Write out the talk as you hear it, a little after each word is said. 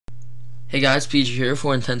Hey guys, PG here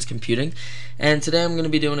for Intense Computing, and today I'm going to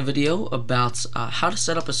be doing a video about how to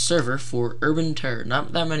set up a server for Urban Terror.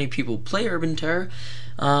 Not that many people play Urban Terror,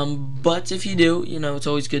 but if you do, it's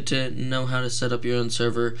always good to know how to set up your own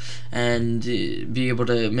server and be able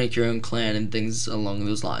to make your own clan and things along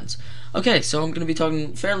those lines. Okay, so I'm going to be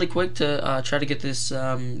talking fairly quick to try to get this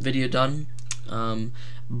video done,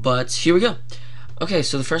 but here we go. Okay,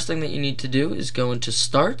 so the first thing that you need to do is go into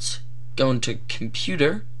Start, go into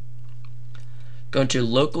Computer, go into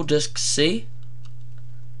Local Disk C,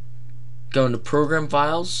 go into Program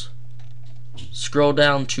Files, scroll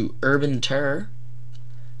down to Urban Terror,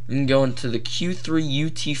 and go into the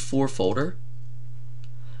Q3UT4 folder,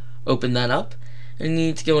 open that up, and you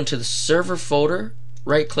need to go into the Server folder,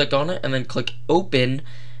 right click on it, and then click Open,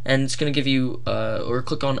 and it's going to give you, or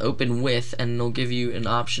click on Open With, and it'll give you an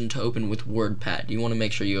option to open with WordPad. You want to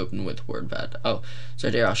make sure you open with WordPad. Oh,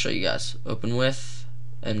 so here, I'll show you guys. Open with,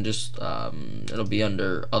 and just it'll be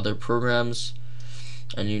under other programs,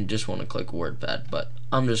 and you just want to click WordPad, but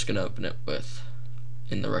I'm just gonna open it with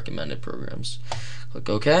in the recommended programs. Click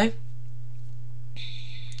OK.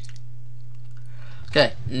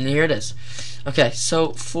 Okay, and here it is. Okay,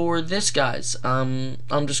 so for this, guys, I'm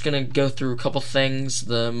just gonna go through a couple things,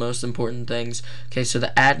 the most important things. Okay, so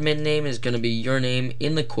the admin name is gonna be your name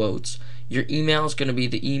in the quotes. Your email is gonna be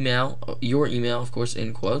the email, your email, of course,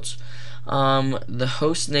 in quotes. The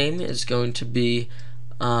host name is going to be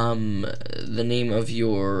the name of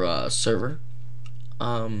your server.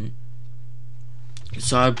 So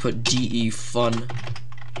I would put DE Fun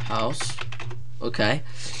House. Okay,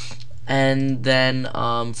 and then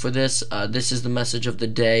for this, this is the message of the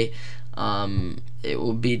day. It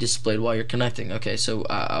will be displayed while you're connecting. Okay, so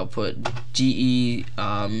I'll put DE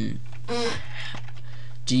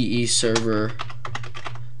server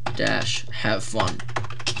dash have fun.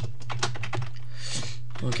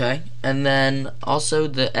 Okay, and then also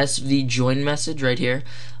the SV join message right here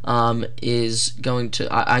is going to,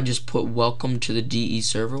 I just put welcome to the DE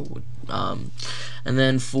server, and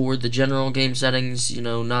then for the general game settings,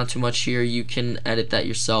 not too much here. You can edit that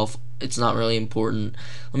yourself. It's not really important.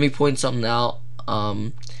 Let me point something out.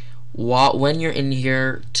 When you're in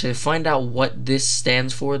here, to find out what this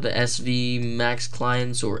stands for, the SV Max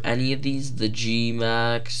clients or any of these, the G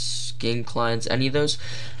Max game clients, any of those,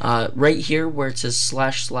 right here where it says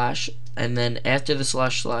 // and then after the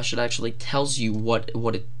 // it actually tells you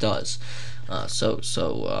what it does. So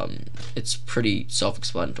it's pretty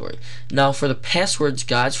self-explanatory. Now for the passwords,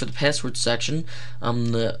 guys, for the password section,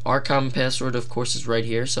 the Archon password, of course, is right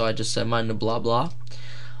here, so I just set mine to blah blah.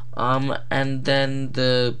 And then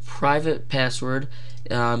the private password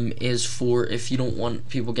is for if you don't want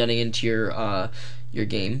people getting into your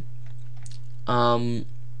game.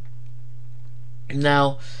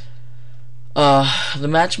 Now, the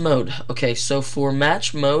match mode. Okay, so for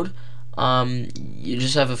match mode, you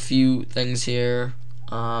just have a few things here.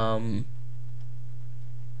 Let's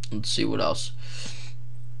see what else.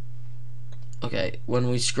 Okay, when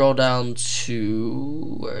we scroll down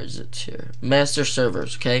to, where is it here? Master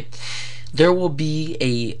servers, okay? There will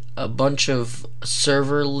be a bunch of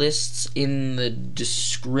server lists in the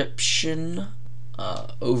description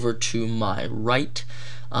over to my right.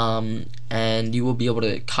 And you will be able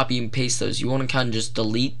to copy and paste those. You want to kind of just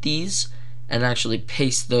delete these and actually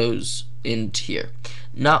paste those into here.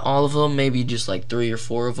 Not all of them, maybe just like 3 or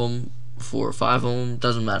 4 of them, 4 or 5 of them,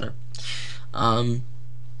 doesn't matter.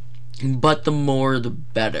 But the more the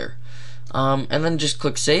better. And then just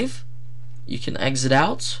click save. You can exit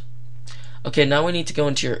out. Okay, now we need to go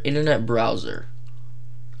into your internet browser.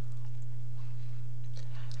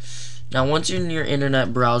 Now once you're in your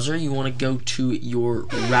internet browser, you want to go to your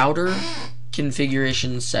router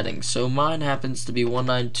configuration settings. So mine happens to be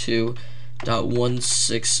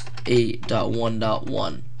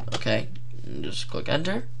 192.168.1.1. okay, and just click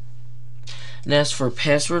enter. And as for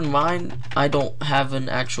password, mine, I don't have an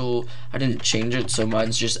actual, I didn't change it, so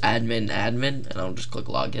mine's just admin, and I'll just click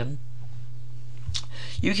login.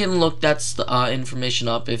 You can look that's the information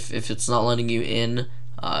up if it's not letting you in.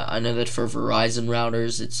 I know that for Verizon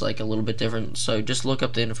routers it's like a little bit different, so just look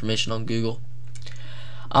up the information on Google.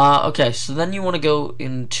 Okay, so then you want to go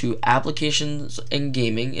into applications and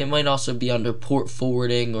gaming. It might also be under port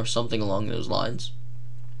forwarding or something along those lines.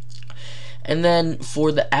 And then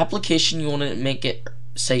for the application, you want to make it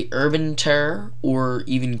say Urban Terror or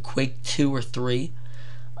even Quake 2 or 3.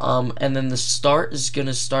 And then the start is going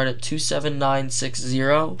to start at 27960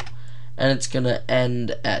 and it's going to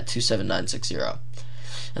end at 27960.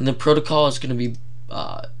 And the protocol is going to be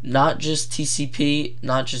not just TCP,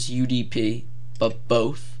 not just UDP, but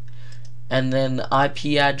both. and then the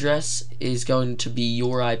IP address is going to be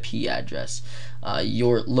your IP address,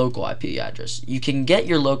 your local IP address. You can get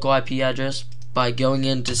your local IP address by going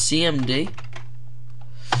into CMD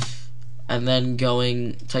and then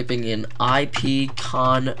typing in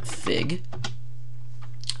ipconfig,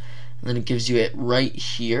 and then it gives you it right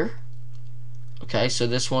here. Okay, so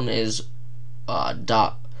this one is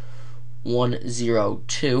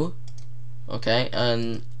 .102. Okay,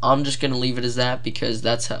 and I'm just gonna leave it as that because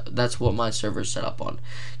that's what my server is set up on.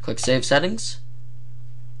 Click Save Settings,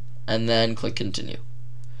 and then click Continue.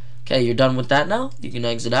 Okay, you're done with that now. You can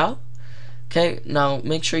exit out. Okay, now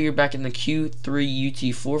make sure you're back in the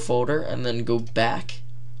Q3UT4 folder, and then go back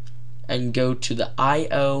and go to the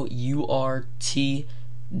IOURTDED.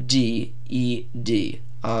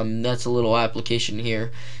 That's a little application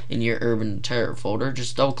here in your Urban Terror folder.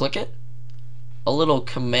 Just double click it. A little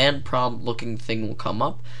command prompt looking thing will come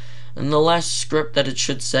up, and the last script that it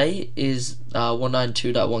should say is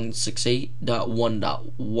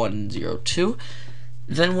 192.168.1.102.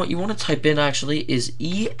 Then what you want to type in actually is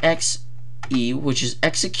exe, which is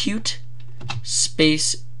execute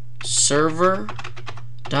space server.cfg.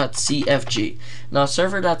 Now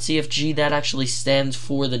server.cfg, that actually stands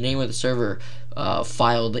for the name of the server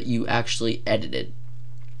file that you actually edited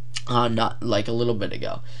not like a little bit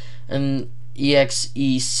ago. And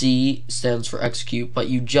exec stands for execute, but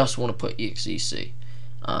you just want to put exec,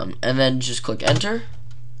 and then just click enter,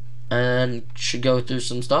 and should go through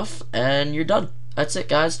some stuff, and you're done. That's it,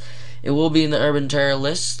 guys. It will be in the Urban Terror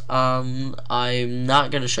list. I'm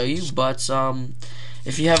not gonna show you, but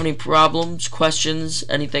if you have any problems, questions,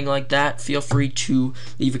 anything like that, feel free to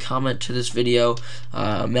leave a comment to this video,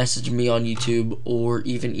 message me on YouTube, or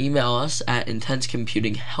even email us at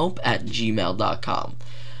intensecomputinghelp@gmail.com.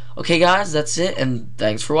 Okay guys, that's it, and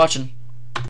thanks for watching.